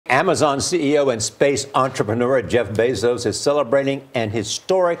Amazon CEO and space entrepreneur Jeff Bezos is celebrating an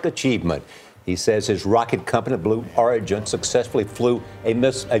historic achievement. He says his rocket company, Blue Origin, successfully flew a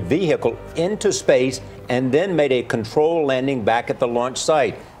vehicle into space and then made a controlled landing back at the launch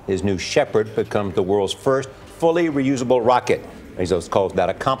site. His new Shepard becomes the world's first fully reusable rocket. Bezos calls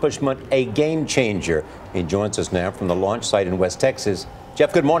that accomplishment a game changer. He joins us now from the launch site in West Texas.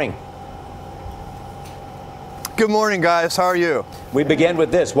 Jeff, good morning. Good morning, guys. How are you? We begin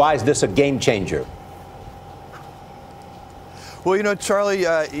with this. Why is this a game changer? Well, you know, Charlie,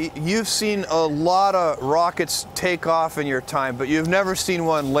 you've seen a lot of rockets take off in your time, but you've never seen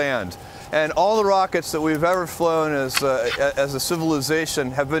one land. And all the rockets that we've ever flown as a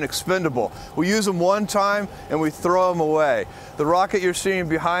civilization have been expendable. We use them one time and we throw them away. The rocket you're seeing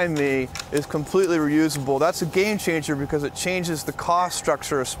behind me is completely reusable. That's a game changer because it changes the cost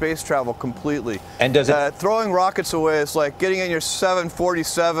structure of space travel completely. And does it throwing rockets away is like getting in your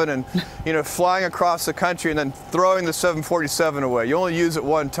 747 and flying across the country and then throwing the 747 away. You only use it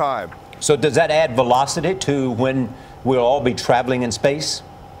one time. So does that add velocity to when we'll all be traveling in space?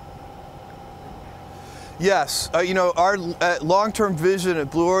 Yes, our long-term vision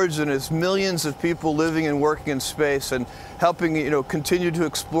at Blue Origin is millions of people living and working in space and helping, continue to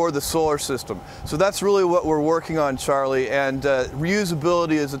explore the solar system. So that's really what we're working on, Charlie, and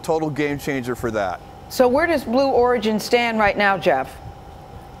reusability is a total game changer for that. So where does Blue Origin stand right now, Jeff?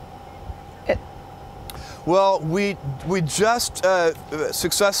 Well, we just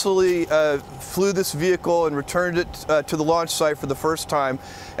successfully flew this vehicle and returned it to the launch site for the first time.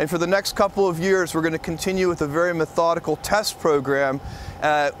 And for the next couple of years, we're going to continue with a very methodical test program.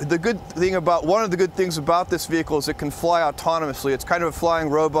 One of the good things about this vehicle is it can fly autonomously. It's kind of a flying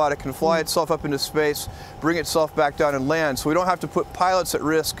robot. It can fly itself up into space, bring itself back down and land. So we don't have to put pilots at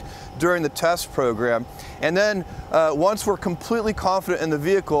risk during the test program. And then once we're completely confident in the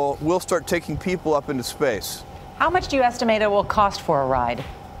vehicle, we'll start taking people up into space. How much do you estimate it will cost for a ride?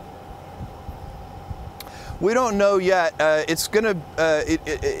 We don't know yet.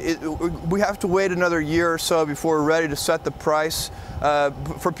 We have to wait another year or so before we're ready to set the price.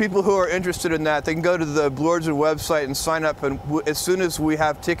 For people who are interested in that, they can go to the Blue Origin website and sign up, and as soon as we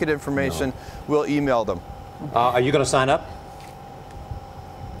have ticket information, we'll email them. Are you going to sign up?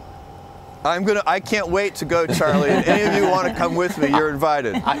 I can't wait to go, Charlie. And any of you want to come with me, you're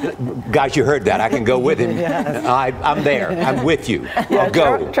invited. Guys, you heard that. I can go with him. Yes. I'm there. I'm with you. I'll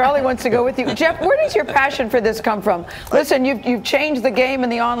go. Charlie wants to go with you. Jeff, where does your passion for this come from? Listen, you've changed the game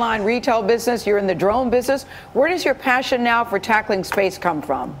in the online retail business. You're in the drone business. Where does your passion now for tackling space come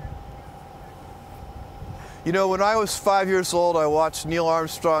from? You know, when I was 5 years old, I watched Neil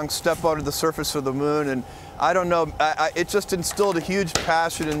Armstrong step onto the surface of the moon, and I don't know, it just instilled a huge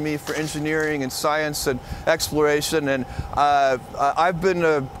passion in me for engineering and science and exploration, and I've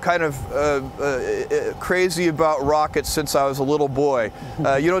been kind of crazy about rockets since I was a little boy.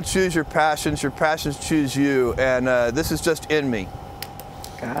 You don't choose your passions choose you, and this is just in me.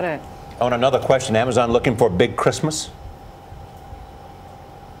 Got it. On another question, Amazon looking for a big Christmas?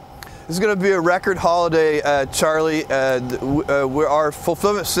 This is going to be a record holiday, Charlie. Our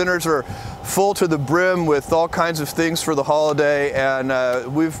fulfillment centers are full to the brim with all kinds of things for the holiday,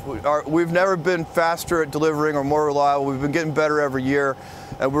 and we've never been faster at delivering or more reliable. We've been getting better every year,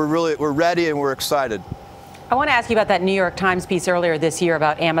 and we're ready and we're excited. I want to ask you about that New York Times piece earlier this year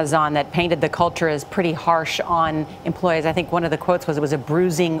about Amazon that painted the culture as pretty harsh on employees. I think one of the quotes was it was a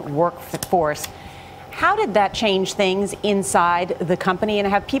bruising workforce. How did that change things inside the company, and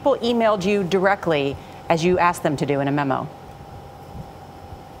have people emailed you directly as you asked them to do in a memo?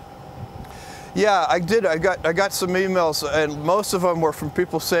 Yeah, I did. I got some emails, and most of them were from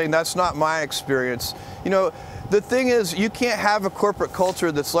people saying that's not my experience. You know, the thing is, you can't have a corporate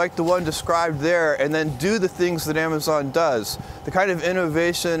culture that's like the one described there and then do the things that Amazon does. The kind of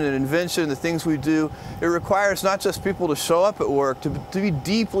innovation and invention, the things we do, it requires not just people to show up at work, to be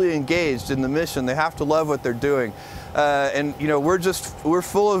deeply engaged in the mission. They have to love what they're doing. And we're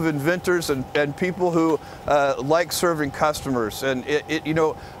full of inventors and people who like serving customers. And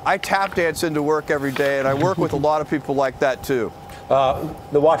I tap dance into work every day, and I work with a lot of people like that too.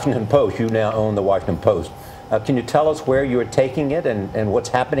 The Washington Post, you now own the Washington Post. Can you tell us where you're taking it and what's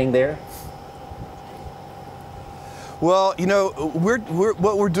happening there? Well,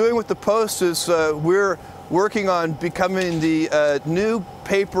 what we're doing with the Post is we're working on becoming the new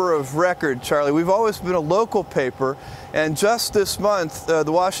paper of record, Charlie. We've always been a local paper, and just this month,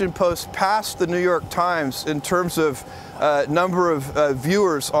 the Washington Post passed the New York Times in terms of number of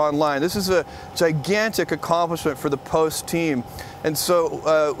viewers online. This is a gigantic accomplishment for the Post team. And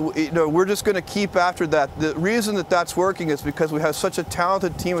so, we're just going to keep after that. The reason that that's working is because we have such a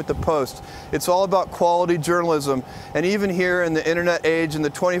talented team at the Post. It's all about quality journalism. And even here in the internet age, in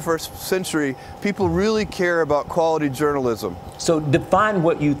the 21st century, people really care about quality journalism. So define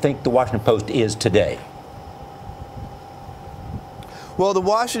what you think the Washington Post is today. Well, the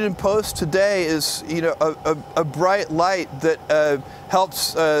Washington Post today is, a bright light that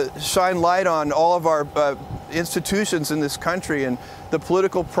helps shine light on all of our institutions in this country and the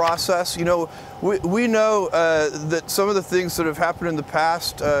political process. We know that some of the things that have happened in the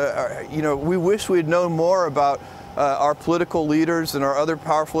past, we wish we'd known more about our political leaders and our other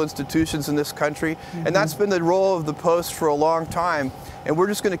powerful institutions in this country. Mm-hmm. And that's been the role of the Post for a long time. And we're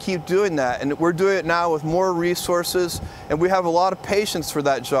just going to keep doing that. And we're doing it now with more resources, and we have a lot of patience for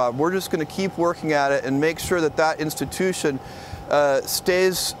that job. We're just going to keep working at it and make sure that that institution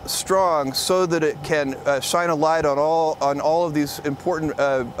stays strong so that it can shine a light on all of these important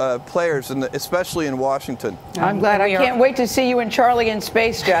players, especially in Washington. I'm glad. I can't wait to see you and Charlie in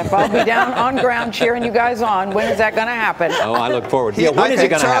space, Jeff. I'll be down on ground cheering you guys on. When is that going to happen? Oh, I look forward to it. When is it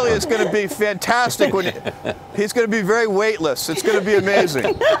going to happen? Charlie is going to be fantastic. He's going to be very weightless. It's going to be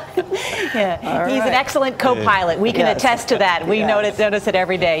amazing. Yeah, he's an excellent co-pilot. We can attest to that. We notice it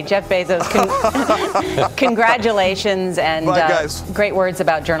every day. Jeff Bezos, congratulations, and great words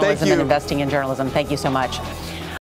about journalism and investing in journalism. Thank you so much.